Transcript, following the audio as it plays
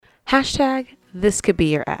Hashtag this could be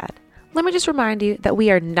your ad. Let me just remind you that we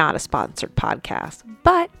are not a sponsored podcast,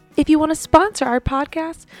 but if you want to sponsor our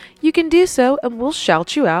podcast, you can do so and we'll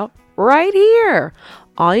shout you out right here.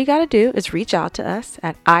 All you got to do is reach out to us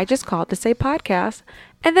at I Just Called to Say Podcast,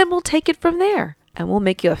 and then we'll take it from there and we'll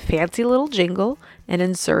make you a fancy little jingle and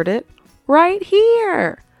insert it right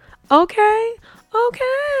here. Okay?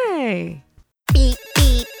 Okay. Beep,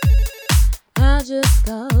 beep. I just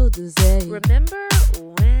called to say. Remember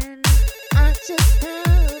when? I just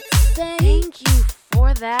called to say. Thank you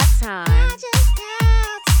for that time. I just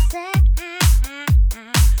called to say.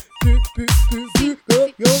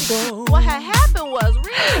 What had happened was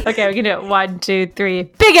really. Okay, we can do it. 1, 2, 3.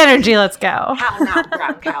 Big energy. Let's go. How now,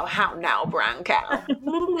 brown cow? How now, brown cow?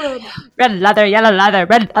 Red leather, yellow leather,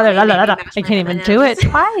 red leather, yellow leather. I can't even do it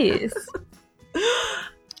twice.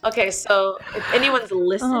 Okay, so if anyone's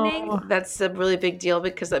listening, that's a really big deal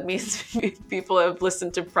because that means people have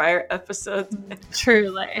listened to prior episodes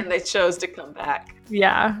Truly. and they chose to come back.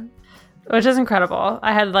 Yeah. Which is incredible.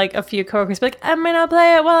 I had like a few coworkers be like, I'm gonna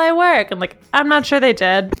play it while I work. I'm like, I'm not sure they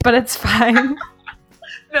did, but it's fine.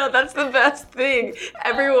 No, that's the best thing.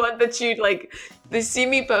 Everyone that you like, they see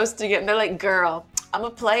me posting it and they're like, girl, I'm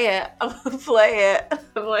gonna play it. I'm gonna play it.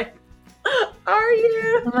 I'm like, are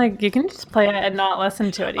you? I'm like, you can just play it and not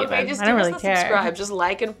listen to it even. Okay, just I don't give really us a care. subscribe. Just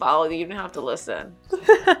like and follow. You don't have to listen.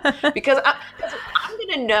 because I'm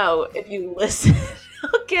gonna know if you listen.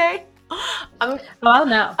 Okay. Well,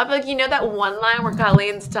 no. I'm like, you know that one line where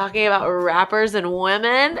Colleen's talking about rappers and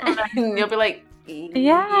women? And you'll be like,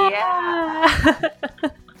 Yeah.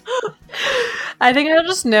 I think I'll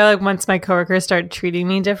just know like once my coworkers start treating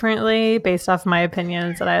me differently based off my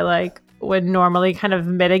opinions that I like would normally kind of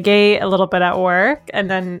mitigate a little bit at work,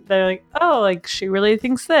 and then they're like, oh, like she really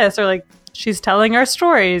thinks this, or like she's telling our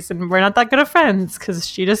stories and we're not that good of friends because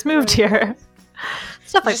she just moved here.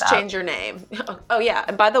 Stuff like Just that. change your name. Oh, yeah.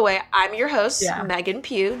 And by the way, I'm your host, Megan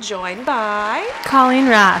Pugh, joined by Colleen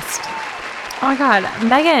Rast. Oh my God.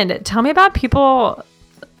 Megan, tell me about people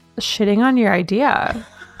shitting on your idea,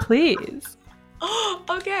 please.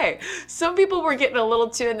 Okay. Some people were getting a little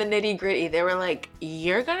too in the nitty gritty. They were like,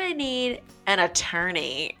 you're going to need an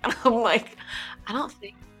attorney. And I'm like, I don't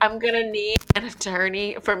think I'm going to need an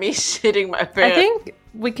attorney for me shitting my pants. I think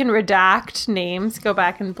we can redact names, go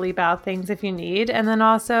back and bleep out things if you need. And then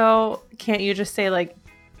also, can't you just say like,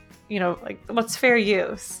 you know, like what's fair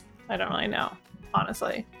use? I don't really know,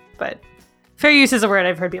 honestly. But fair use is a word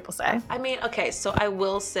I've heard people say. I mean, okay, so I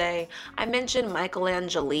will say, I mentioned Michael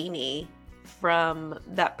Angelini from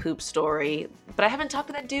that poop story, but I haven't talked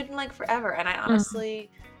to that dude in like forever. And I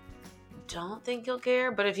honestly don't think you'll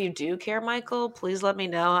care. But if you do care, Michael, please let me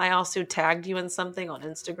know. I also tagged you in something on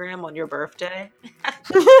Instagram on your birthday.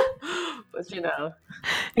 But you know.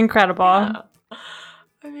 Incredible. Yeah.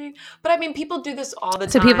 I mean, people do this all the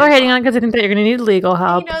time. So people are hating on it because they think that you're going to need legal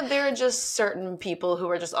help. You know, there are just certain people who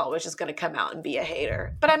are just always just going to come out and be a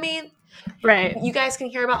hater. But I mean, right. You guys can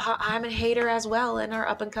hear about how I'm a hater as well in our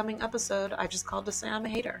up and coming episode. I just called to say I'm a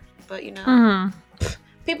hater. But you know,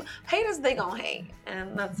 people haters, they gonna hate,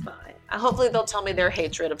 and that's fine. Hopefully they'll tell me their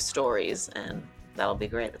hatred of stories, and that'll be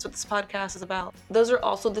great. That's what this podcast is about. Those are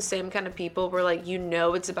also the same kind of people where like, you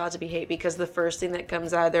know, it's about to be hate because the first thing that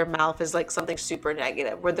comes out of their mouth is like something super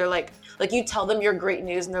negative, where they're like you tell them your great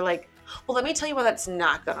news and they're like, well, let me tell you why that's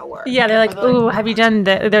not gonna work. Yeah, they're like, ooh, have you done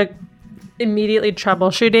that? They're immediately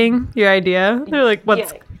troubleshooting your idea. They're like,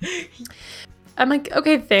 what's... Yeah. I'm like,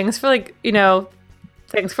 okay, thanks for like, you know,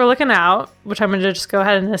 thanks for looking out, which I'm going to just go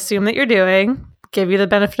ahead and assume that you're doing. Give you the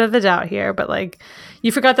benefit of the doubt here, but like,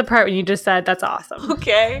 you forgot the part when you just said, that's awesome.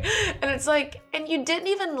 Okay. And it's like, and you didn't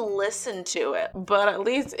even listen to it, but at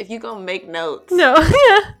least if you go make notes,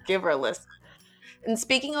 give her a listen. And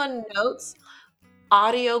speaking on notes,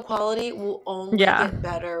 audio quality will only get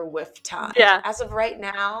better with time. Yeah. As of right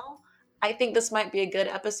now, I think this might be a good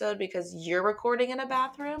episode because you're recording in a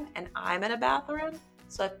bathroom and I'm in a bathroom.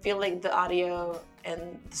 So I feel like the audio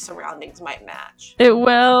and the surroundings might match. It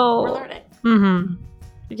will. We're learning. Mm-hmm.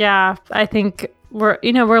 Yeah, I think we're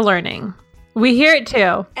learning. We hear it too.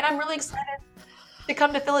 And I'm really excited to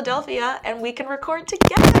come to Philadelphia and we can record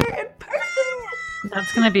together in person.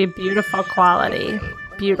 That's going to be beautiful quality.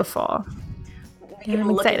 Beautiful. We can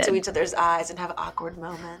look into each other's eyes and have awkward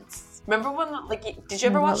moments. Remember when, like, did you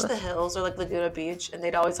ever watch The Hills or like Laguna Beach, and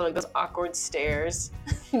they'd always have like those awkward stares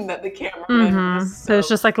that the cameraman was so it's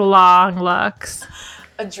just like long looks.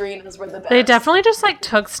 Adrena's were the best. They definitely just like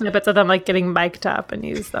took snippets of them like getting mic'd up and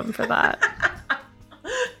used them for that.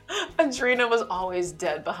 Adrena was always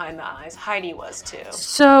dead behind the eyes. Heidi was too.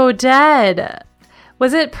 So dead.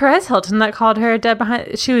 Was it Perez Hilton that called her dead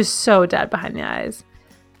behind? She was so dead behind the eyes.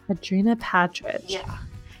 Adrena Patridge. Yeah.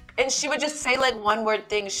 And she would just say like one word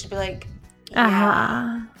thing. She'd be like,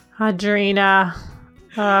 yeah. Adrena.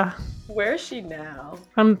 Where is she now?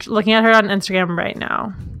 I'm looking at her on Instagram right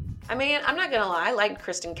now. I mean, I'm not going to lie. I liked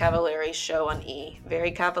Kristen Cavallari's show on E.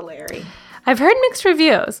 Very Cavallari. I've heard mixed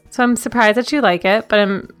reviews, so I'm surprised that you like it, but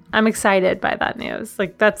I'm excited by that news.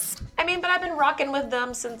 Like that's. I mean, but I've been rocking with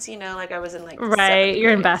them since, you know, like I was in like. Right,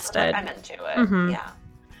 you're invested. So I'm into it. Yeah.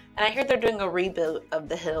 And I hear they're doing a reboot of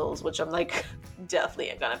The Hills, which I'm like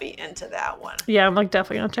definitely gonna be into that one. Yeah, I'm like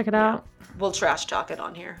definitely gonna check it out. We'll trash talk it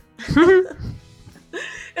on here.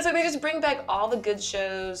 It's like they just bring back all the good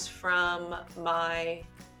shows from my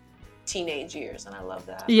teenage years, and I love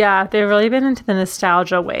that. Yeah, they've really been into the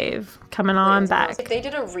nostalgia wave coming on back. If they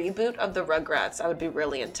did a reboot of the Rugrats, I would be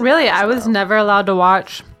really into Really, that. I was never allowed to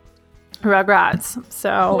watch Rugrats,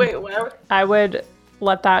 so Wait, what? I would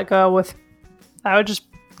let that go with. I would just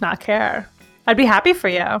not care. I'd be happy for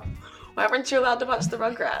you. Why weren't you allowed to watch the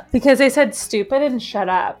Rugrats? Because they said stupid and shut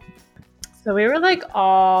up. So we were like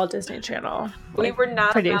all Disney Channel. We were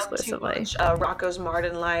not pretty allowed exclusively. to watch Rocko's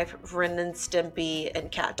Modern Life, Ren and Stimpy,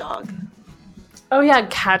 and Cat Dog. Oh yeah,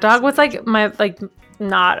 Cat Dog was like my like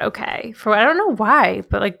not okay for I don't know why,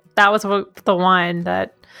 but like that was the one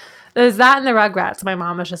that it was that and the Rugrats. My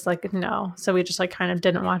mom was just like no, so we just like kind of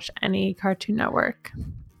didn't watch any Cartoon Network.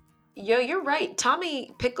 Yo, you're right.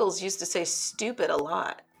 Tommy Pickles used to say stupid a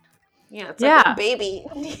lot. Yeah, it's like a baby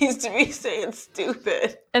used to be saying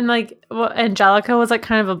stupid. And like, well, Angelica was like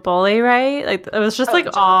kind of a bully, right? Like it was just like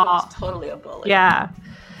all was totally a bully. Yeah.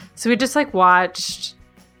 So we just like watched.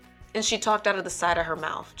 And she talked out of the side of her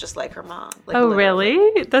mouth, just like her mom. Like, oh, literally.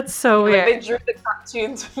 really? That's so weird. Like they drew the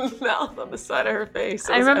cartoon's mouth on the side of her face.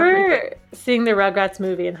 I remember seeing the Rugrats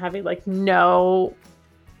movie and having like no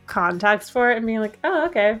context for it and being like, oh,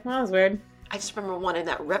 okay, well, that was weird. I just remember wanting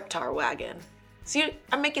that Reptar wagon. See,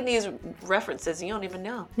 I'm making these references. You don't even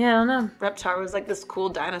know. Yeah, I don't know. Reptar was like this cool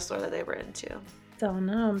dinosaur that they were into. Don't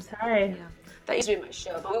know. I'm sorry. Yeah, that used to be my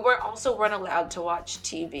show. But we weren't allowed to watch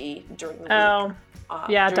TV during the week. Oh,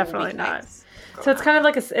 yeah, definitely not. So it's kind of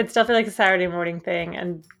like it's definitely like a Saturday morning thing,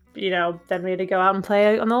 and you know, then we had to go out and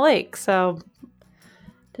play on the lake. So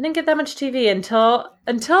didn't get that much TV until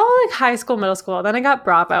like high school, middle school. Then I got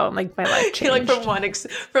Bravo, and like my life changed. Like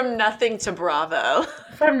from nothing to Bravo.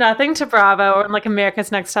 From nothing to Bravo, and like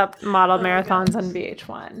America's Next Top Model marathons on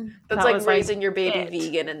VH1. That's like raising your baby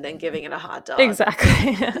vegan and then giving it a hot dog.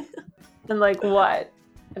 Exactly. And like what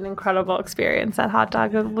an incredible experience that hot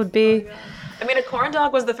dog would be. I mean, a corn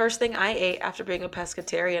dog was the first thing I ate after being a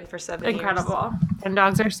pescatarian for 7 years. Incredible. Corn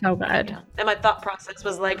dogs are so good. Yeah. And my thought process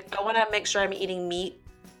was like, I want to make sure I'm eating meat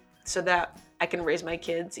so that I can raise my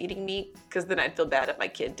kids eating meat, because then I'd feel bad if my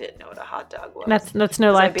kid didn't know what a hot dog was. That's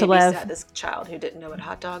no life to live. I babysat this child who didn't know what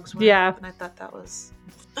hot dogs were. Yeah. And I thought that was...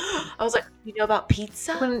 I was like, you know about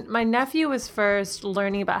pizza? When my nephew was first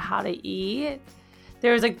learning about how to eat,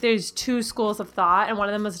 there's two schools of thought, and one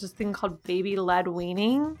of them was this thing called baby-led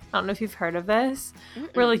weaning. I don't know if you've heard of this.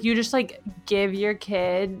 Where like you just like give your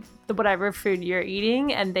kid whatever food you're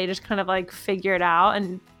eating, and they just kind of like figure it out,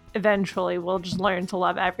 and eventually we'll just learn to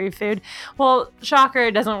love every food. Well, shocker,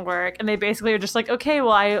 it doesn't work, and they basically are just like, okay,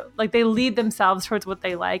 well, they lead themselves towards what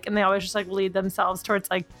they like, and they always just like lead themselves towards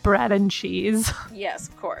like bread and cheese. Yes,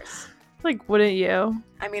 of course. Like, wouldn't you?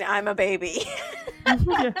 I mean, I'm a baby.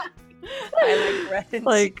 Yeah. I like bread and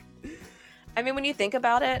like cheese. I mean, when you think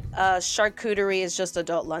about it, charcuterie is just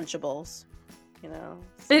adult Lunchables, you know?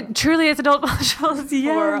 So. It truly is adult Lunchables,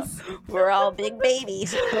 yes. We're all big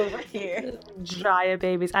babies over here. Giant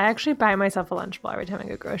babies. I actually buy myself a Lunchable every time I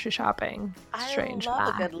go grocery shopping. Strange I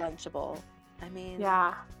love fact. a good Lunchable. I mean,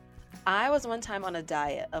 Yeah. I was one time on a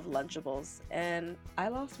diet of Lunchables, and I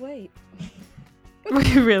lost weight.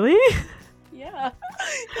 Wait, really? Yeah.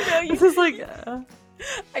 You know, This is like...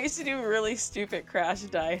 I used to do really stupid crash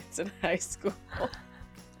diets in high school.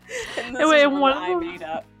 And this Wait, was one one of I them- made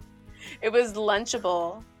up. It was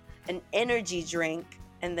Lunchable, an energy drink,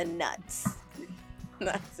 and the nuts.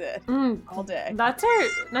 That's it. All day. Nuts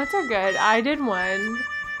are good. I did one,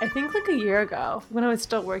 I think like a year ago when I was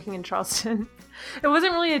still working in Charleston. It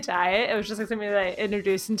wasn't really a diet. It was just like something that I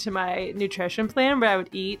introduced into my nutrition plan, where I would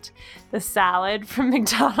eat the salad from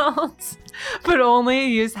McDonald's, but only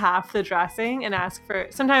use half the dressing and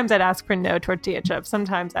sometimes I'd ask for no tortilla chips.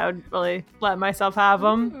 Sometimes I would really let myself have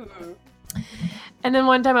them. And then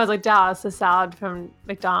one time I was like, Dallas, the salad from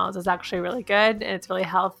McDonald's is actually really good and it's really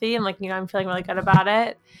healthy. And like, I'm feeling really good about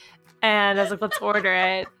it. And I was like, let's order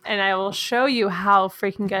it. And I will show you how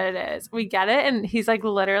freaking good it is. We get it. And he's like,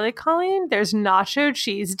 literally, Colleen, there's nacho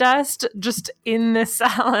cheese dust just in this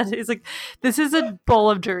salad. He's like, this is a bowl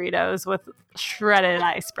of Doritos with shredded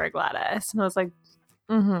iceberg lettuce. And I was like,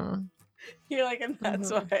 You're like, and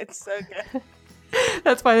that's why it's so good.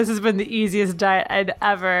 That's why this has been the easiest diet I'd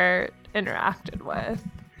ever interacted with.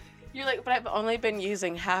 You're like, but I've only been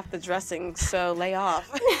using half the dressing, so lay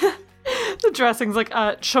off. The dressing's like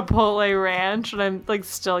a Chipotle ranch, and I'm like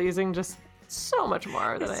still using just so much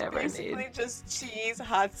more than I ever need. Basically just cheese,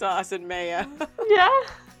 hot sauce, and mayo. Yeah.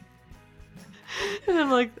 And I'm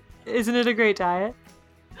like, isn't it a great diet?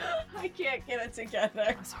 I can't get it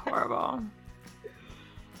together. It's horrible.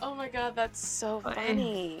 Oh my god, that's so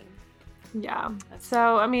funny. Yeah.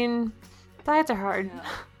 So, I mean, diets are hard. Yeah.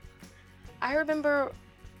 I remember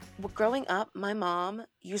growing up, my mom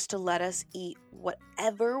used to let us eat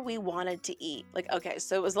whatever we wanted to eat. Like, okay,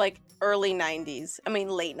 so it was like late 90s,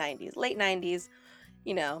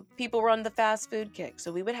 people were on the fast food kick.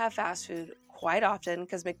 So we would have fast food quite often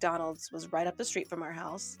because McDonald's was right up the street from our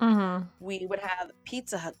house. Mm-hmm. We would have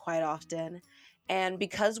Pizza Hut quite often. And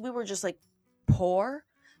because we were just like poor,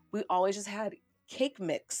 we always just had cake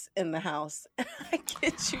mix in the house. I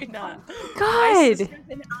kid you not. God. My sisters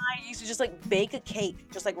and I used to just like bake a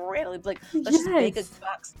cake, just like randomly, like let's just bake a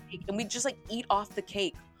box of cake, and we'd just like eat off the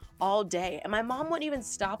cake all day. And my mom wouldn't even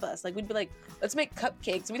stop us. Like we'd be like, let's make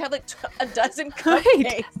cupcakes. We'd have like a dozen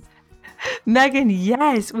cupcakes. Megan,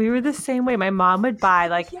 yes, we were the same way. My mom would buy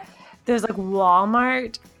like there's like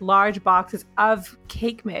Walmart large boxes of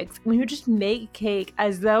cake mix. We would just make cake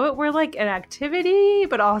as though it were like an activity,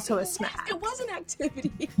 but also a snack. It was an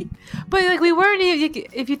activity. But like we weren't even,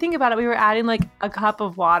 if you think about it, we were adding like a cup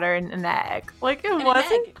of water and an egg. Like it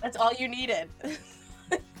wasn't. That's all you needed.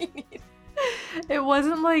 It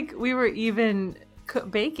wasn't like we were even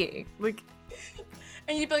baking. Like,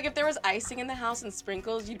 and you'd be like, if there was icing in the house and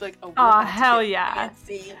sprinkles, you'd be like, oh hell yeah.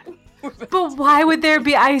 But why would there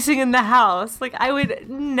be icing in the house? Like, I would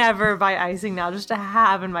never buy icing now just to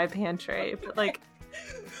have in my pantry. But like,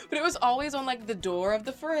 but it was always on like the door of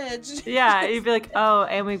the fridge. Yeah, you'd be like, oh,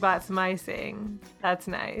 and we bought some icing. That's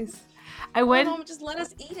nice. My mom would just let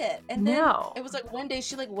us eat it, and then it was like one day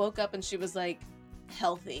she like woke up and she was like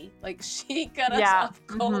healthy. Like she got us off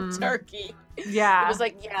cold turkey. Yeah. It was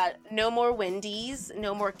like, no more Wendy's,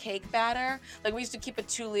 no more cake batter. Like we used to keep a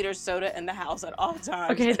 2-liter soda in the house at all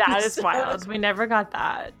times. Okay, that is wild. We never got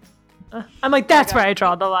that. I'm like, that's where I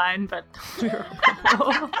draw the line, but there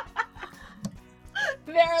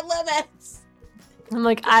are limits. I'm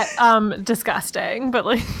like, disgusting, but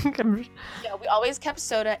like, yeah, we always kept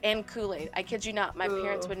soda and Kool-Aid. I kid you not, my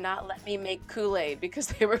parents would not let me make Kool-Aid because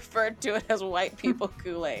they referred to it as white people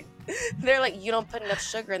Kool-Aid. They're like, you don't put enough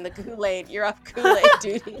sugar in the Kool-Aid, you're off Kool-Aid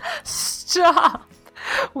duty. Stop.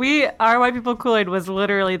 Our white people Kool-Aid was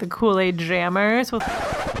literally the Kool-Aid jammers.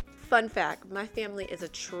 Fun fact, my family is a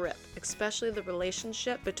trip, especially the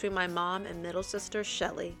relationship between my mom and middle sister,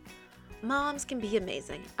 Shelly. Moms can be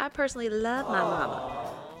amazing. I personally love my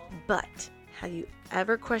mama. But have you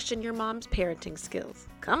ever questioned your mom's parenting skills?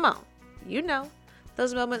 Come on. You know,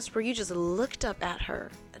 those moments where you just looked up at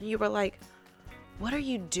her and you were like, what are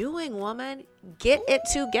you doing, woman? Get it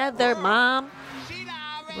together, mom.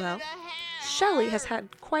 Well, Shelly has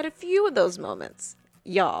had quite a few of those moments,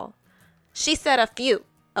 y'all. She said a few.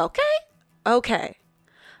 Okay.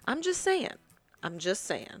 I'm just saying.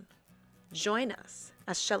 Join us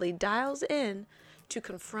as Shelly dials in to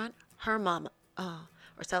confront her mama.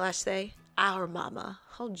 Or shall I say, our mama.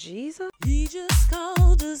 Oh, Jesus. He just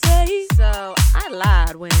called to say. So, I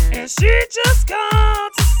lied when. And she just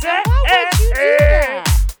called to say. Why would you do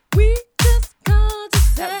that? We just called to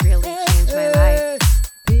say. That really changed my life.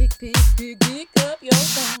 Pick up your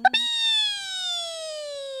phone.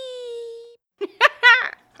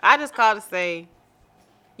 I just called to say,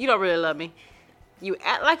 you don't really love me. You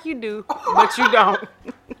act like you do, but you don't.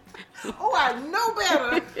 Oh, I know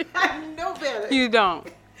better. You don't.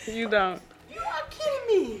 You don't. You are kidding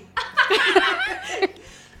me. I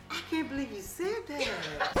can't believe you said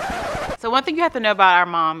that. So one thing you have to know about our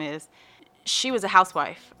mom is she was a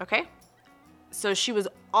housewife, okay? So she was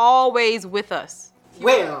always with us.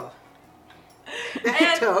 Well,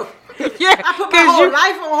 that's tough. Yeah, I put my whole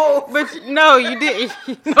life on hold. But no, you didn't.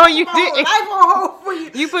 No, you didn't. Life on hold for you.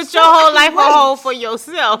 You put your whole life on hold for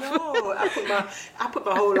yourself. No, I put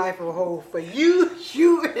my whole life on hold for you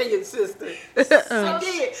and your sister. I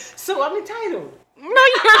did. So I'm entitled. No,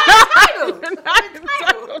 you're not. You're not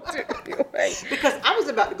entitled. Because I was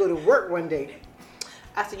about to go to work one day.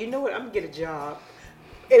 I said, you know what? I'm gonna get a job.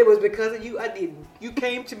 And it was because of you. I didn't. You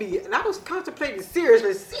came to me, and I was contemplating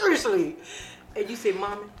seriously. And you said,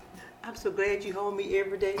 Mommy, I'm so glad you hold me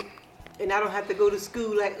every day, and I don't have to go to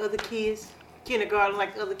school like other kids, kindergarten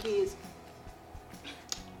like other kids.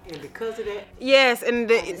 And because of that, Yes, and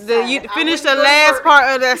you finished the last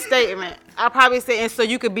part of that statement. I probably said, and so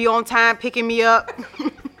you could be on time picking me up.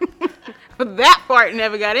 But that part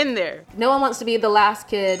never got in there. No one wants to be the last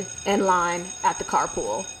kid in line at the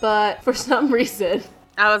carpool, but for some reason,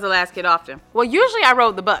 I was the last kid often. Well, usually I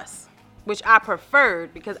rode the bus, which I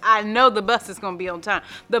preferred because I know the bus is going to be on time.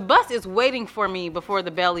 The bus is waiting for me before the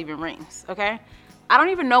bell even rings, okay? I don't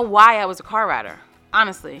even know why I was a car rider,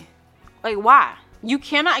 honestly. Like, why? You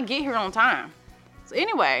cannot get here on time. So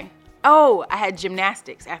anyway, I had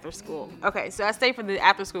gymnastics after school. Okay, so I stayed for the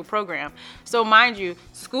after school program. So mind you,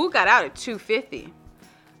 school got out at 2:50.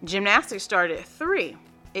 Gymnastics started at 3.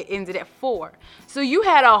 It ended at 4. So you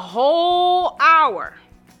had a whole hour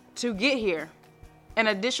to get here, an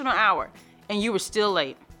additional hour, and you were still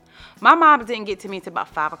late. My mom didn't get to me until about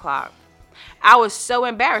 5 o'clock. I was so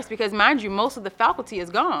embarrassed because, mind you, most of the faculty is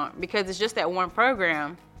gone because it's just that one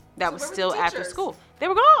program that was still after school. They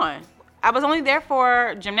were gone. I was only there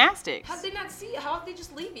for gymnastics. how did they not see it? How did they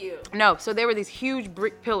just leave you? No, so there were these huge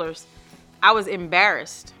brick pillars. I was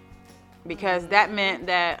embarrassed because that meant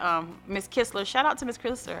that Miss Kistler, shout out to Miss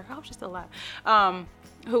Kistler, I hope she's still alive,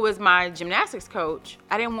 who was my gymnastics coach,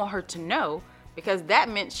 I didn't want her to know because that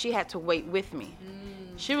meant she had to wait with me.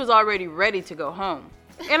 She was already ready to go home.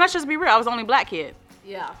 And let's just be real, I was the only black kid.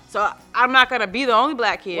 Yeah. So I'm not going to be the only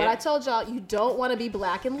black kid. What I told y'all, you don't want to be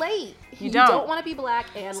black and late. You don't. don't want to be black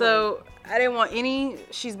and late. So I didn't want any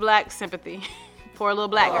she's black sympathy. Poor little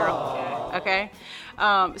black girl. Okay.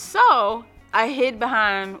 So I hid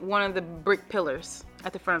behind one of the brick pillars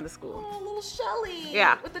at the front of the school. Oh, little Shelly.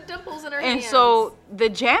 Yeah. With the dimples in her And hands. so the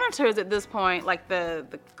janitors at this point, like the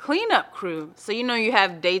cleanup crew, so you know you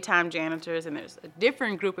have daytime janitors and there's a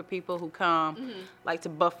different group of people who come like to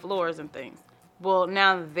buff floors and things. Well,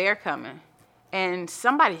 now they're coming. And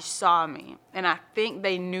somebody saw me. And I think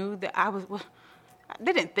they knew that I was, well,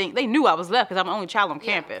 they didn't think, they knew I was left because I'm the only child on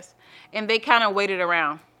campus. And they kind of waited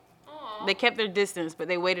around. Aww. They kept their distance, but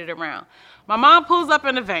they waited around. My mom pulls up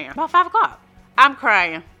in the van about 5 o'clock. I'm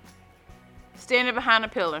crying, standing behind a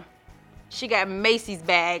pillar. She got Macy's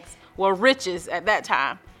bags, well, Riches at that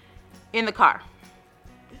time, in the car.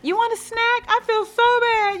 You want a snack? I feel so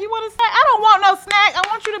bad. You want a snack? I don't want no snack. I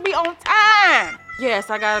want you to be on time. Yes,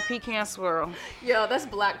 I got a pecan swirl. Yo, that's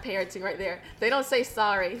black parenting right there. They don't say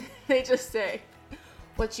sorry. They just say,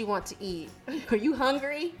 what you want to eat? Are you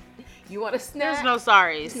hungry? You want a snack? There's no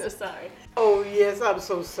sorries. No sorry. oh yes, I'm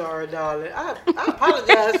so sorry, darling. I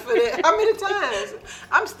apologize for that. How many times?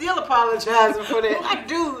 I'm still apologizing for that. I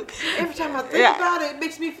do. Every time I think about it, it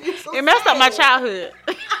makes me feel so It messed up my sad. childhood.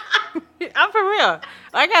 I'm for real.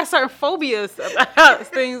 I got certain phobias about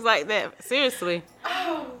things like that. Seriously.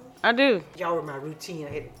 I do. Y'all were my routine. I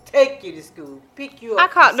had to take you to school, pick you up. I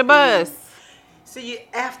caught from the school, bus. See you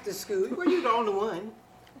after school. Well, you the only one.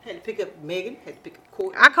 Had to pick up Megan. Had to pick up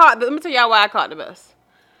Courtney. Let me tell y'all why I caught the bus.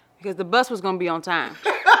 Because the bus was going to be on time.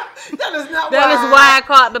 That is not That is why I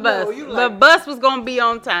caught the bus. No, you The like- bus was going to be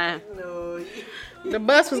on time. No. The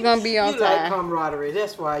bus was going to be on You like time. camaraderie.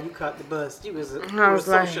 That's why you caught the bus. You was a was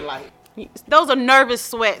like- socialite. Those are nervous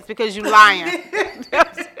sweats because you lying.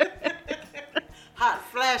 Hot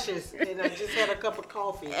flashes, and I just had a cup of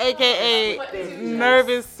coffee. AKA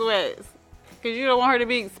nervous sweats. Because you don't want her to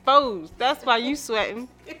be exposed. That's why you sweating.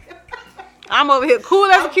 I'm over here cool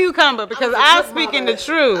as a cucumber because I'm speaking the I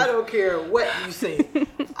truth. don't care what you say.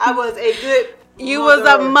 I was a good You was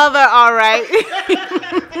a mother, all right.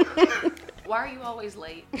 Why are you always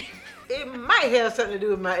late? It might have something to do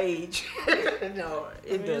with my age. No,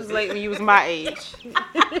 it You was doesn't. late when you was my age.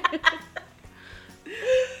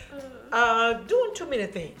 Doing too many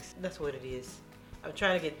things. That's what it is. I'm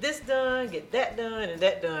trying to get this done, get that done, and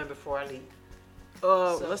that done before I leave.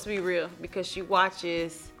 Oh, let's be real. Because she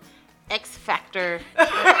watches X Factor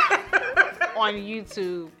on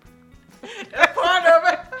YouTube. Part of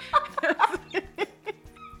it.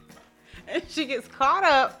 And she gets caught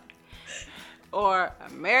up, or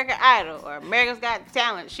American Idol, or America's Got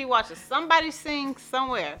Talent. She watches somebody sing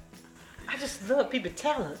somewhere. I just love people's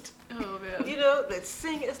talent. Oh, man. You know, that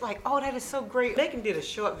sing, it's like, oh, that is so great. Megan did a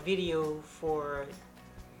short video for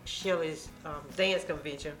Shelly's dance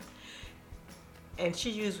convention, and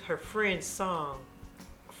she used her friend's song,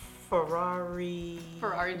 Ferrari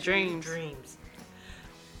Dreams.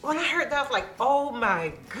 When I heard that, I was like, oh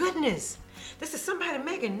my goodness, this is somebody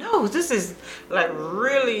Megan knows. This is like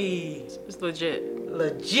really It's legit.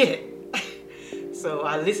 legit. So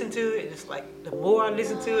I listened to it, and it's like the more I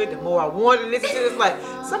listen to it, the more I want to listen to it. It's like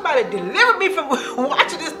somebody delivered me from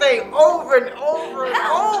watching this thing over and over and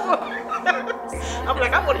over. I'm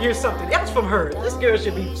like, I want to hear something else from her. This girl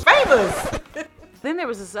should be famous. Then there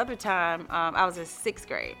was this other time, I was in 6th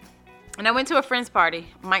grade. And I went to a friend's party,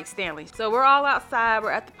 Mike Stanley. So we're all outside,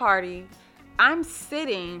 we're at the party. I'm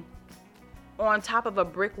sitting on top of a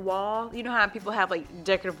brick wall. You know how people have like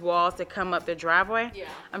decorative walls that come up their driveway? Yeah.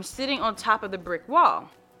 I'm sitting on top of the brick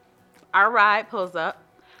wall. Our ride pulls up.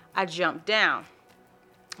 I jump down.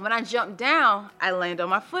 When I jump down, I land on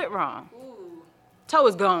my foot wrong. Ooh. Toe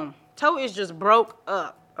is gone. Toe is just broke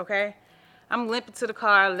up, okay? I'm limping to the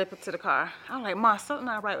car. I'm like, Ma, something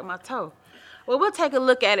not right with my toe. Well, we'll take a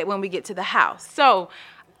look at it when we get to the house. So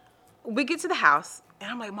we get to the house,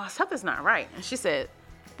 and I'm like, Ma, something's not right. And she said,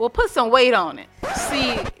 well, put some weight on it.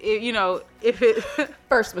 See, if it...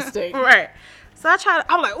 First mistake. Right. So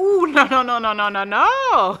I'm like, ooh,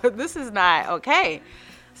 no. This is not okay.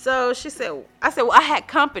 So I said, well, I had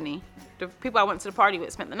company. The people I went to the party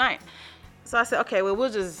with spent the night. So I said, okay, well,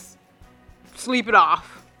 we'll just sleep it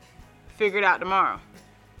off. Figure it out tomorrow.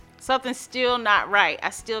 Something's still not right. I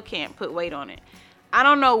still can't put weight on it. I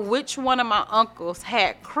don't know which one of my uncles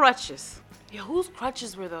had crutches. Yeah, whose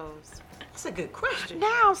crutches were those? That's a good question.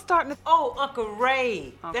 Now I'm starting to... Oh, Uncle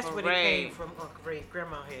Ray. That's Uncle where Ray. they came from. Uncle Ray.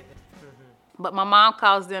 Grandma had them. But my mom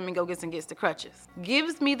calls them and gets the crutches.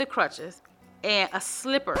 Gives me the crutches and a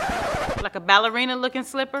slipper, like a ballerina looking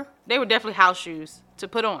slipper. They were definitely house shoes to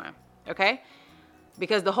put on, okay?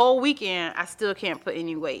 Because the whole weekend, I still can't put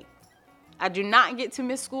any weight. I do not get to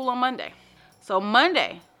miss school on Monday. So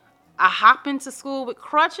Monday, I hop into school with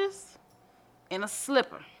crutches and a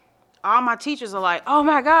slipper. All my teachers are like, oh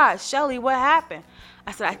my God, Shelly, what happened?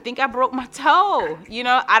 I said, I think I broke my toe.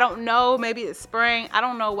 I don't know, maybe it's sprained. I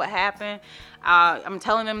don't know what happened. I'm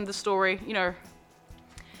telling them the story,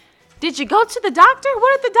 Did you go to the doctor?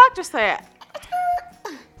 What did the doctor say?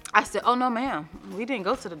 I said, oh no, ma'am, we didn't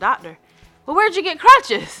go to the doctor. Well, where'd you get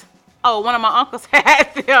crutches? Oh, one of my uncles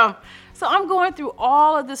had them. So I'm going through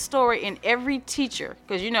all of this story, and every teacher,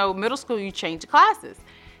 because middle school, you change classes.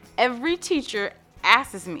 Every teacher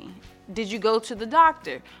asks me, did you go to the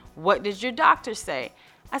doctor? What did your doctor say?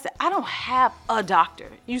 I said, I don't have a doctor.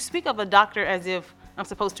 You speak of a doctor as if I'm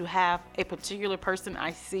supposed to have a particular person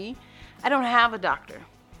I see. I don't have a doctor,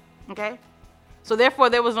 okay? So therefore,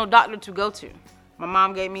 there was no doctor to go to. My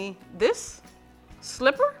mom gave me this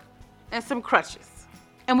slipper and some crutches.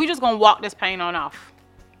 And we just gonna walk this pain on off.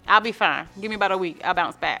 I'll be fine. Give me about a week. I'll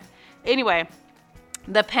bounce back. Anyway,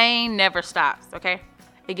 the pain never stops, okay?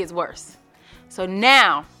 It gets worse. So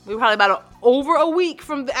now, we're probably about over a week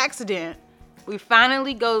from the accident. We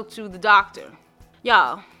finally go to the doctor.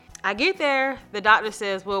 Y'all, I get there. The doctor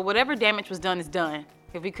says, well, whatever damage was done is done.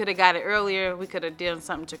 If we could have got it earlier, we could have done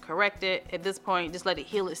something to correct it. At this point, just let it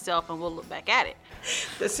heal itself and we'll look back at it.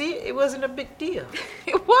 But see, it wasn't a big deal.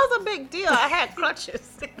 It was a big deal. I had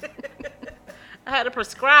crutches. I had to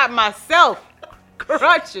prescribe myself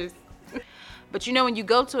crutches. But when you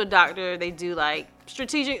go to a doctor, they do like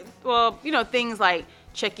strategic, things like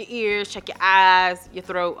check your ears, check your eyes, your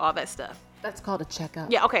throat, all that stuff. That's called a checkup.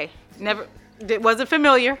 Yeah, okay. Wasn't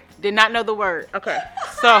familiar. Did not know the word. Okay.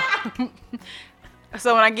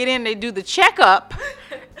 So when I get in, they do the checkup.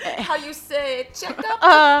 How you say checkup?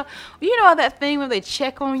 That thing when they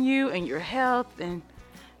check on you and your health and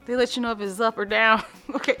they let you know if it's up or down.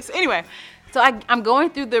 Okay, so anyway, so I'm going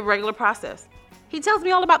through the regular process. He tells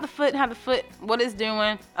me all about the foot and how the foot, what it's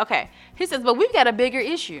doing. Okay. He says, but we've got a bigger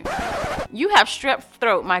issue. You have strep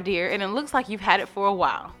throat, my dear, and it looks like you've had it for a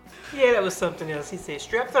while. Yeah, that was something else. He said,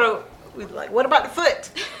 strep throat. We was like, what about the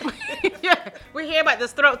foot? Yeah, we hear about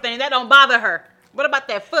this throat thing. That don't bother her. What about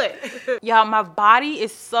that foot? Y'all, my body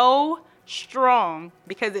is so strong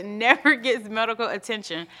because it never gets medical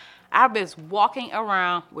attention. I've been walking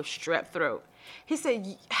around with strep throat. He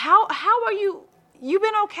said, how are you? You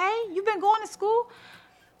been okay? You been going to school?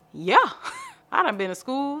 Yeah. I done been to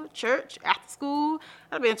school, church, after school.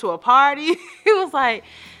 I've been to a party. He was like,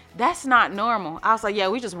 that's not normal. I was like, yeah,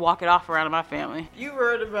 we just walk it off around in my family. You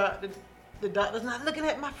heard about the doctor's not looking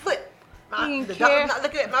at my foot. The care. doctor's not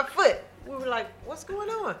looking at my foot. We were like, what's going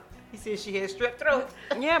on? He said she had strep throat.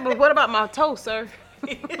 Yeah, but what about my toe, sir?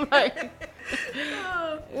 Like,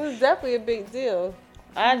 it was definitely a big deal.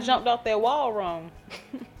 I jumped off that wall wrong.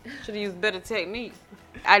 Should have used better technique.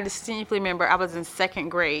 I distinctly remember I was in 2nd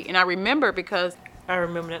grade, and I remember because I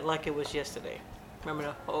remember that like it was yesterday. Remember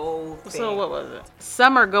the whole thing. So what was it?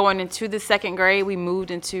 Summer going into the 2nd grade, we moved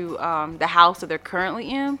into the house that they're currently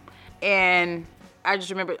in, and I just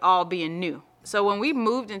remember it all being new. So when we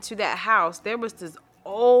moved into that house, there was this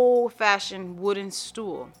old-fashioned wooden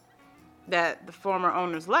stool that the former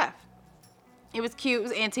owners left. It was cute. It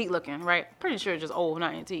was antique looking, right? Pretty sure it's just old,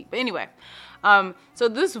 not antique. But anyway, so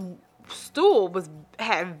this stool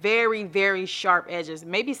had very, very sharp edges.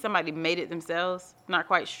 Maybe somebody made it themselves. Not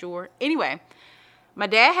quite sure. Anyway, my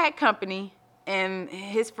dad had company, and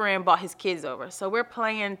his friend brought his kids over. So we're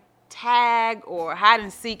playing tag or hide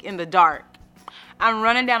and seek in the dark. I'm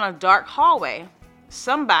running down a dark hallway.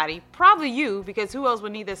 Somebody, probably you, because who else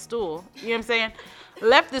would need this stool? You know what I'm saying?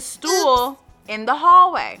 Left the stool in the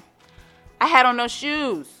hallway. I had on no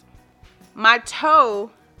shoes. My toe,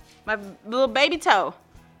 my little baby toe,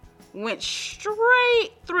 went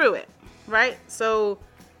straight through it, right? So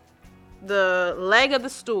the leg of the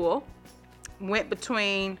stool went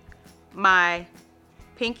between my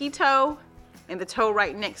pinky toe and the toe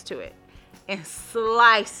right next to it and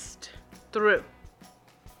sliced through.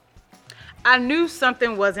 I knew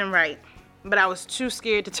something wasn't right, but I was too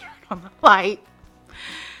scared to turn on the light.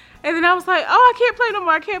 And then I was like, oh, I can't play no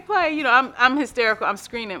more. I can't play. You know, I'm hysterical. I'm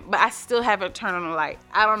screaming, but I still haven't turned on the light.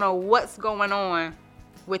 I don't know what's going on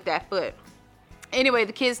with that foot. Anyway,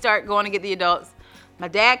 the kids start going to get the adults. My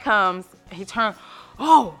dad comes. He turns,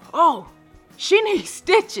 oh, she needs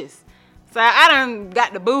stitches. So I done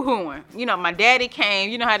got the boo-hooing. You know, my daddy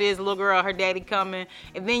came. You know how it is, little girl, her daddy coming.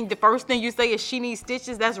 And then the first thing you say is she needs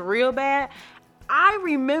stitches. That's real bad. I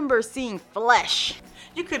remember seeing flesh.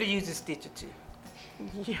 You could have used a stitch or two.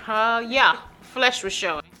 Yeah, flesh was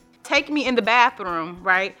showing. Take me in the bathroom,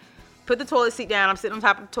 right? Put the toilet seat down. I'm sitting on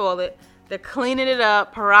top of the toilet. They're cleaning it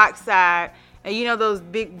up, peroxide. And you know those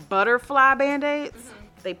big butterfly Band-Aids? Mm-hmm.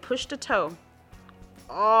 They pushed the toe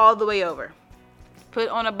all the way over. Put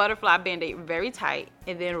on a butterfly Band-Aid very tight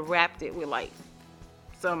and then wrapped it with like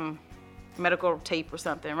some medical tape or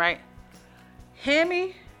something, right? Hand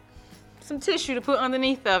me some tissue to put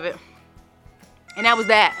underneath of it. And that was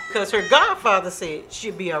that. Because her godfather said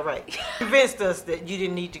she'd be all right. Convinced us that you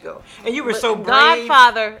didn't need to go. And you were so brave.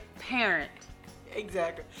 Godfather, parent.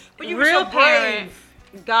 Exactly. But you were Real so parent,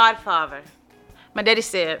 brave. godfather. My daddy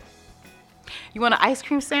said, you want an ice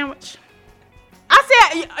cream sandwich?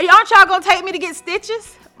 I said, aren't y'all going to take me to get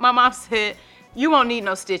stitches? My mom said, you won't need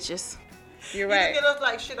no stitches. You're right. You look at us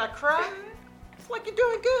like, should I cry? It's like you're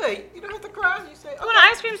doing good. You don't have to cry. You say, okay. You want an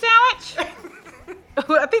ice cream sandwich?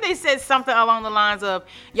 I think they said something along the lines of,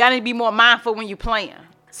 y'all need to be more mindful when you're playing.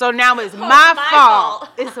 So now it's my fault.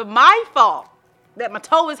 It's my fault that my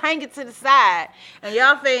toe is hanging to the side. And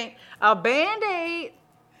y'all think a Band-Aid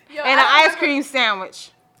and an ice cream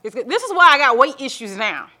sandwich. This is why I got weight issues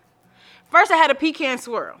now. First I had a pecan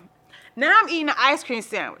swirl. Now I'm eating an ice cream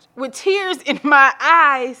sandwich with tears in my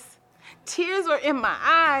eyes. Tears are in my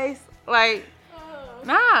eyes. Like,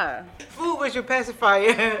 nah. Food was your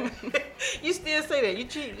pacifier. You still say that. You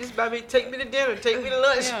cheat. Just by me, take me to dinner, take me to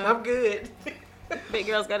lunch. Yeah. I'm good. Big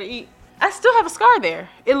girls gotta eat. I still have a scar there.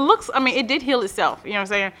 It did heal itself. You know what I'm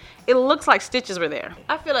saying? It looks like stitches were there.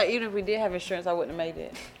 I feel like even if we did have insurance, I wouldn't have made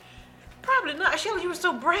it. Probably not. Shelly, you were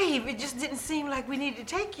so brave. It just didn't seem like we needed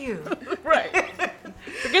to take you. Right.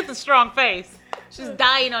 Forget the strong face. She's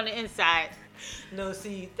dying on the inside. No,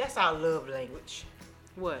 see, that's our love language.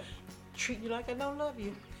 What? Treat you like I don't love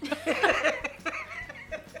you.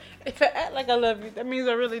 If I act like I love you, that means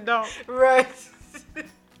I really don't. Right.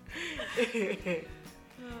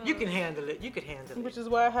 You can handle it. You could handle it. Which is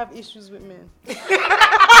why I have issues with men.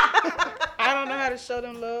 I don't know how to show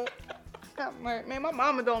them love. I'm like, man, my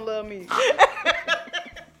mama don't love me.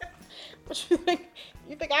 What you think?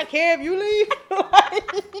 You think I care if you leave?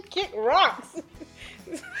 You kick rocks.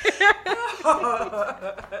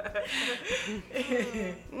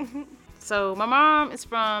 So my mom is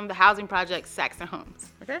from the housing project Saxon Homes,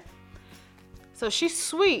 okay? So she's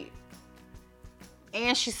sweet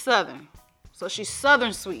and she's Southern. So she's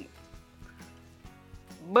Southern sweet.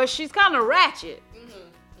 But she's kind of ratchet.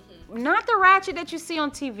 Not the ratchet that you see on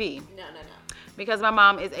TV. No. Because my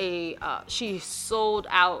mom is she sold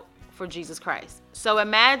out for Jesus Christ. So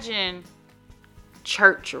imagine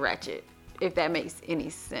church ratchet, if that makes any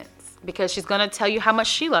sense. Because she's going to tell you how much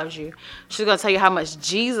she loves you. She's going to tell you how much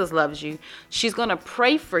Jesus loves you. She's going to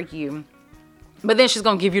pray for you. But then she's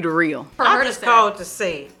going to give you the real. I just called to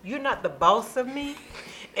say, you're not the boss of me,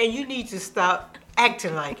 and you need to stop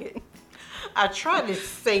acting like it. I try to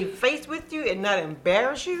save face with you and not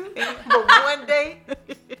embarrass you, but one day,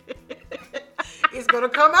 it's going to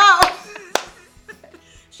come out.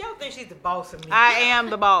 She don't think she's the boss of me. I am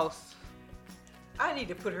the boss. I need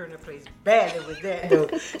to put her in her place badly with that, though.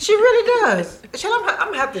 She really does. I'm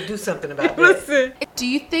going to have to do something about that. Listen. Do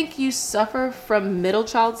you think you suffer from middle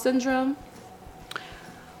child syndrome?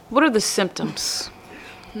 What are the symptoms?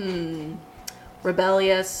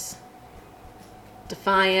 rebellious,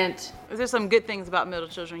 defiant. Is there some good things about middle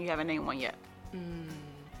children? You haven't named one yet.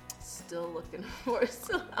 Still looking for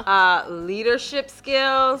some. Leadership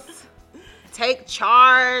skills, take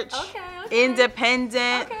charge, Okay.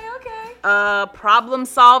 independent, Okay. problem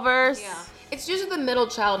solvers. Yeah. It's usually the middle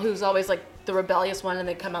child who's always like the rebellious one, and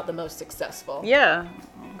they come out the most successful. Yeah.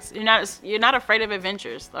 You're not afraid of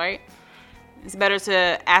adventures, right? It's better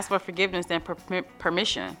to ask for forgiveness than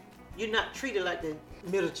permission. You're not treated like the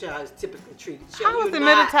middle child is typically treated. How is the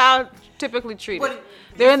middle child typically treated? What-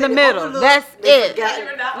 They're in the middle. That's it.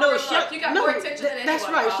 No, you got more attention than that's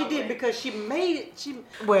anyone, right. She probably. did because she made it.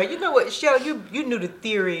 Well, you know what, Shelley, you knew the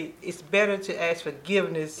theory. It's better to ask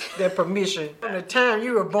forgiveness than permission. From the time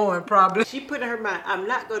you were born, probably. She put in her mind, I'm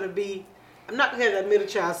not gonna have that middle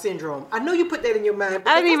child syndrome. I know you put that in your mind.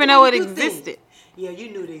 I didn't even know it existed. Yeah,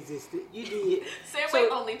 you knew it existed. You did. Same way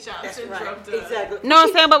only child That's syndrome right. does. Exactly. No,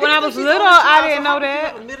 I'm saying, but when I was She's little, the only I child, didn't so how know do you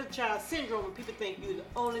that. have a middle child syndrome when people think you're the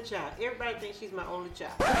only child. Everybody thinks she's my only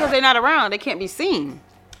child. Because they're not around. They can't be seen.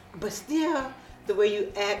 But still, the way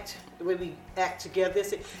you act, the way we act together, they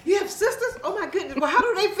say, you have sisters? Oh my goodness. Well, how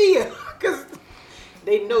do they feel? Because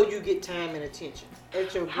they know you get time and attention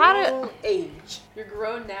at your grown age. You're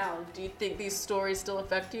grown now. Do you think these stories still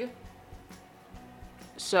affect you?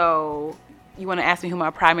 So, you want to ask me who my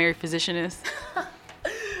primary physician is?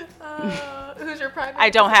 Who's your primary? I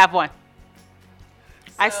don't have one.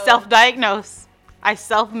 I self-diagnose. I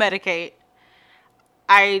self-medicate.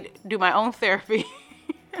 I do my own therapy.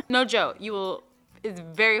 No joke. It's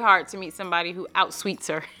very hard to meet somebody who outsweets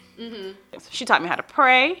her. Mm-hmm. She taught me how to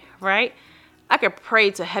pray, right? I could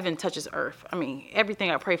pray till heaven touches earth. I mean,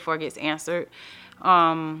 everything I pray for gets answered.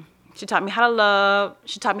 She taught me how to love.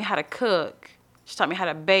 She taught me how to cook. She taught me how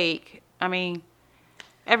to bake. I mean,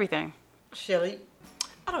 everything. Shelley,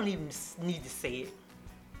 I don't even need to say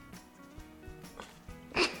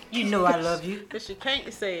it. You know I love you. But she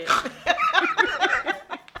can't say it.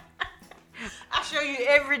 I show you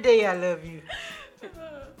every day I love you.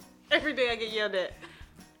 Every day I get yelled at.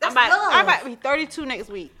 That's I love. might be 32 next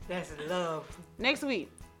week. That's love. Next week,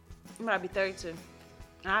 I might be 32.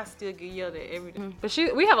 I still get yelled at every day. But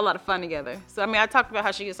we have a lot of fun together. So, I mean, I talked about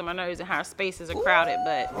how she gets on my nerves and how her spaces are crowded,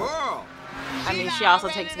 but I mean, she also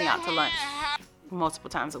takes me out to lunch multiple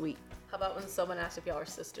times a week. How about when someone asks if y'all are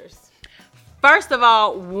sisters? First of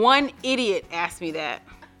all, one idiot asked me that.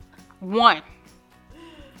 One.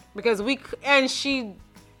 Because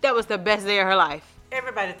that was the best day of her life.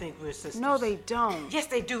 Everybody thinks we're sisters. No, they don't. Yes,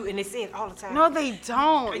 they do, and they say it all the time. No, they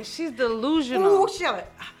don't. She's delusional. Ooh, Shelley,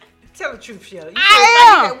 tell the truth, Shelley. You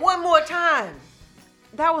I am. That one more time.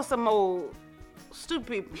 That was some old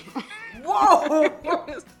stupid people. Whoa.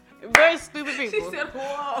 Very stupid people. She said,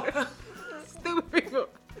 "Whoa." Stupid people.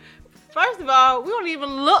 First of all, we don't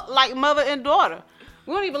even look like mother and daughter.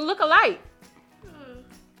 We don't even look alike. We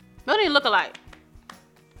don't even look alike.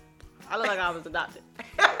 I look like I was adopted.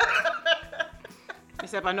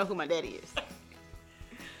 Except I know who my daddy is.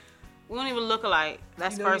 We don't even look alike.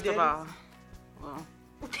 That's You know first your of all. Well,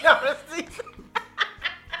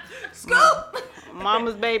 Scoop.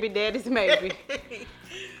 mama's baby, daddy's maybe.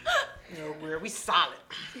 No, we solid.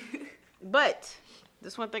 But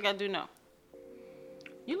this one thing I do know.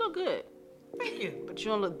 You look good, Thank you. but you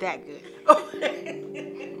don't look that good.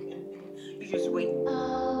 You just wait.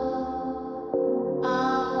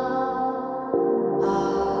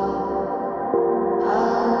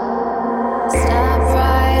 Step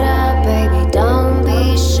right up, baby, don't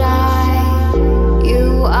be shy.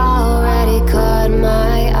 You already caught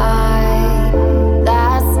my eye.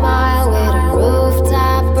 That smile with a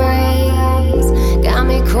rooftop breeze got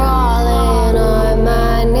me crawling on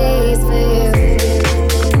my knees for you.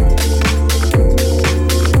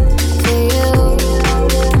 For you.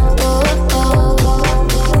 Oh, oh.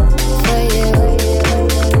 For you.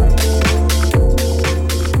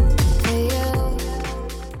 For you.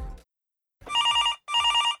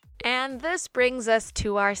 And this brings us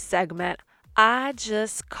to our segment, I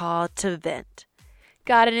Just Called to Vent.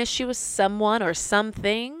 Got an issue with someone or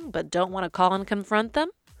something, but don't want to call and confront them?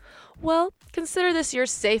 Well, consider this your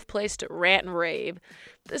safe place to rant and rave.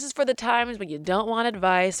 This is for the times when you don't want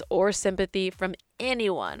advice or sympathy from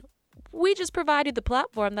anyone. We just provide you the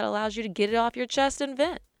platform that allows you to get it off your chest and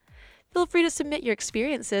vent. Feel free to submit your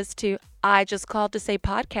experiences to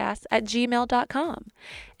ijustcalledtosaypodcast@gmail.com,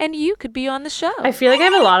 and you could be on the show. I feel like I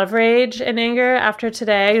have a lot of rage and anger after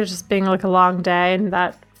today, just being like a long day and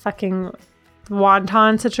that fucking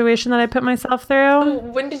wonton situation that I put myself through.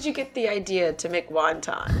 When did you get the idea to make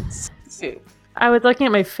wontons soup? I was looking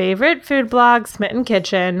at my favorite food blog, Smitten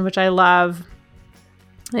Kitchen, which I love,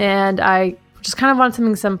 and I just kind of wanted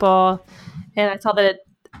something simple. And I saw that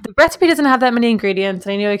the recipe doesn't have that many ingredients,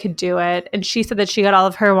 and I knew I could do it. And she said that she got all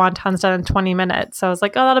of her wontons done in 20 minutes. So I was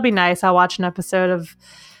like, oh, that'll be nice. I'll watch an episode of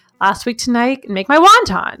Last Week Tonight and make my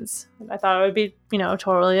wontons. I thought it would be,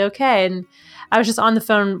 totally okay. And I was just on the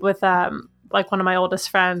phone with like one of my oldest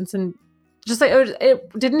friends, and just like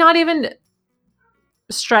it did not even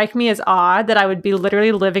strike me as odd that I would be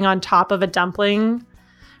literally living on top of a dumpling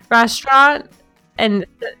restaurant and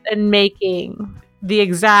making the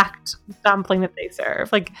exact dumpling that they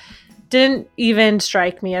serve. Like, didn't even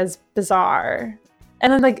strike me as bizarre.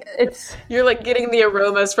 And then you're like getting the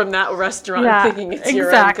aromas from that restaurant, thinking it's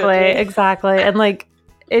your own cooking. Exactly. And like,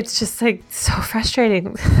 it's just like so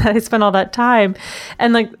frustrating that I spent all that time.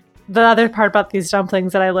 And like, the other part about these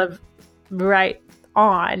dumplings that I live right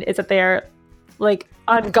on is that they're like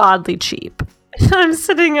ungodly cheap. I'm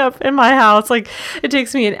sitting up in my house, like it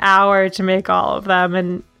takes me an hour to make all of them,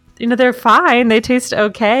 and they're fine, they taste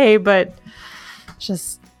okay, but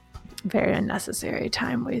just very unnecessary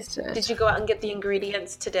time wasted. Did you go out and get the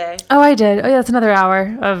ingredients today? Oh, I did. Oh yeah, that's another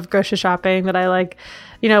hour of grocery shopping that I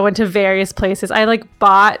went to various places. I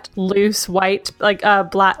bought loose white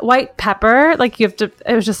white pepper.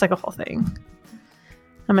 It was just like a whole thing.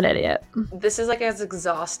 I'm an idiot. This is like as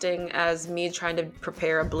exhausting as me trying to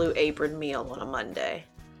prepare a Blue Apron meal on a Monday.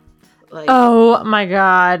 Oh my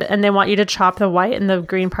God. And they want you to chop the white and the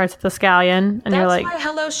green parts of the scallion. And you're like, that's why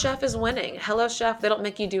Hello Chef is winning. Hello Chef, they don't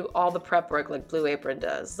make you do all the prep work like Blue Apron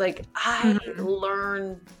does. I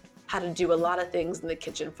learned how to do a lot of things in the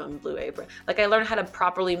kitchen from Blue Apron. I learned how to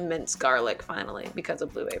properly mince garlic finally because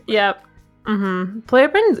of Blue Apron. Yep. Blue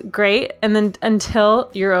Apron's great, and then until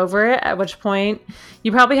you're over it, at which point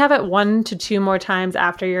you probably have it 1 to 2 more times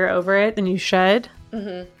after you're over it than you should.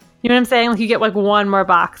 Mm-hmm. You know what I'm saying? You get one more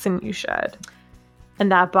box than you should,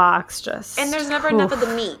 and that box just... And there's never enough of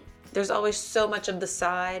the meat. There's always so much of the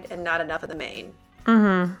side and not enough of the main.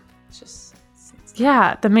 Mm-hmm. It's just...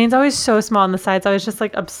 Yeah, the main's always so small and the side's always just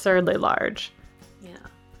absurdly large.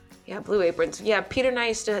 Yeah, Blue Aprons. Yeah, Peter and I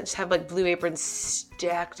used to just have Blue Aprons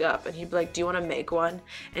stacked up, and he'd be like, do you want to make one?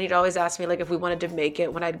 And he'd always ask me if we wanted to make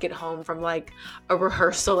it when I'd get home from a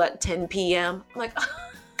rehearsal at 10 p.m. I'm like,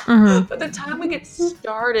 by the time we get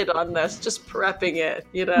started on this, just prepping it,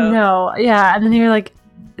 No, yeah, and then you're like,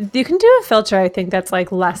 you can do a filter, I think, that's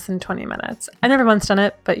less than 20 minutes. I never once done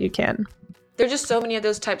it, but you can. There's just so many of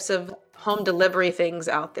those types of home delivery things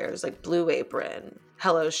out there. There's Blue Apron,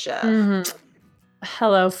 Hello Chef. Mm-hmm.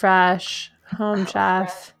 Hello Fresh, Home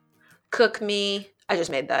Chef, Cook Me. I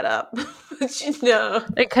just made that up. But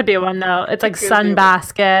it could be one though. It's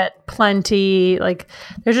Sunbasket, Plenty.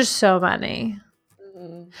 There's just so many.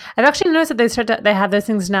 Mm-hmm. I've actually noticed that they have those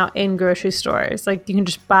things now in grocery stores. You can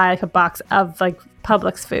just buy a box of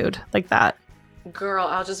Publix food like that. Girl,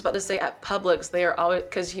 I was just about to say at Publix they are always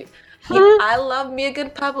because I love me a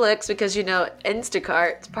good Publix because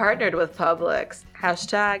Instacart's partnered with Publix.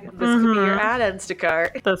 Hashtag this could be your ad,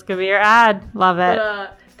 Instacart. This could be your ad. Love it.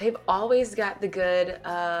 But, they've always got the good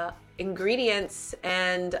ingredients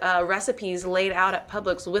and recipes laid out at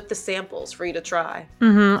Publix with the samples for you to try.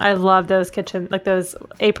 I love those those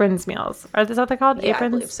Aprons meals. Are those what they're called? Yeah,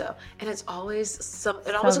 Aprons? I believe so. And it's always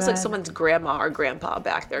looks like someone's grandma or grandpa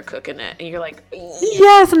back there cooking it, and you're like,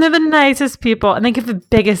 yes, and they're the nicest people, and they give the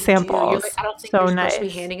biggest samples. I don't think so you're nice.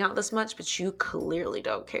 supposed to be handing out this much, but you clearly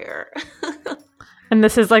don't care. And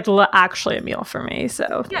this is actually a meal for me,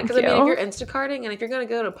 so yeah, because if you're Instacarting and if you're gonna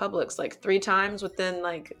go to Publix 3 times within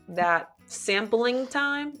that sampling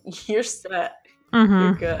time, you're set.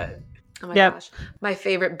 You're good. Oh my gosh, my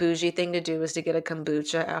favorite bougie thing to do is to get a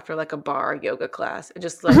kombucha after a bar yoga class. It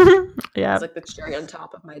just it's the cherry on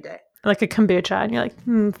top of my day. Like a kombucha, and you're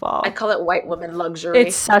like, fall. I call it white woman luxury.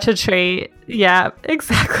 It's such a treat. Yeah,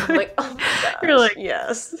 exactly. Oh my gosh, you're like,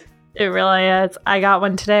 yes. It really is. I got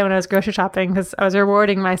one today when I was grocery shopping because I was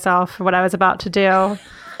rewarding myself for what I was about to do.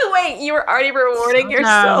 Wait, you were already rewarding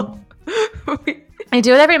yourself? I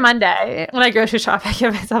do it every Monday. When I grocery shop, I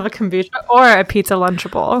give myself a kombucha or a pizza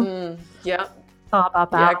Lunchable. Yep. It's all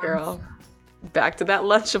about that. Yeah, girl. Back to that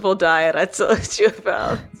Lunchable diet I told you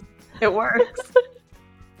about. It works.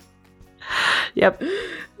 Yep.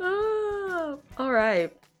 Oh, all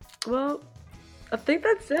right. Well, I think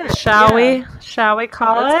that's it. Shall we? Shall we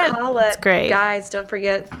call Let's call it. It's great. Guys, don't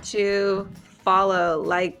forget to follow,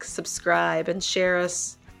 subscribe, and share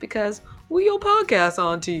us because we your podcast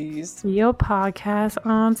aunties. Your podcast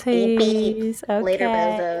aunties. Okay. Later,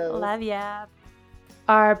 bozos. Love ya.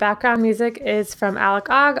 Our background music is from Alec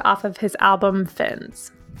Ogg off of his album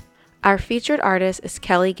Fins. Our featured artist is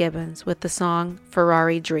Kelly Gibbons with the song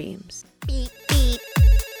Ferrari Dreams. Beep, beep.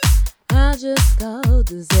 I just called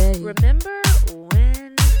to say, remember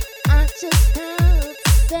when I just called to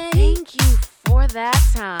say Thank you for that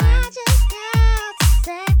time. I just called to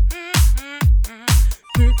say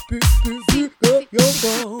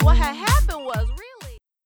What had happened was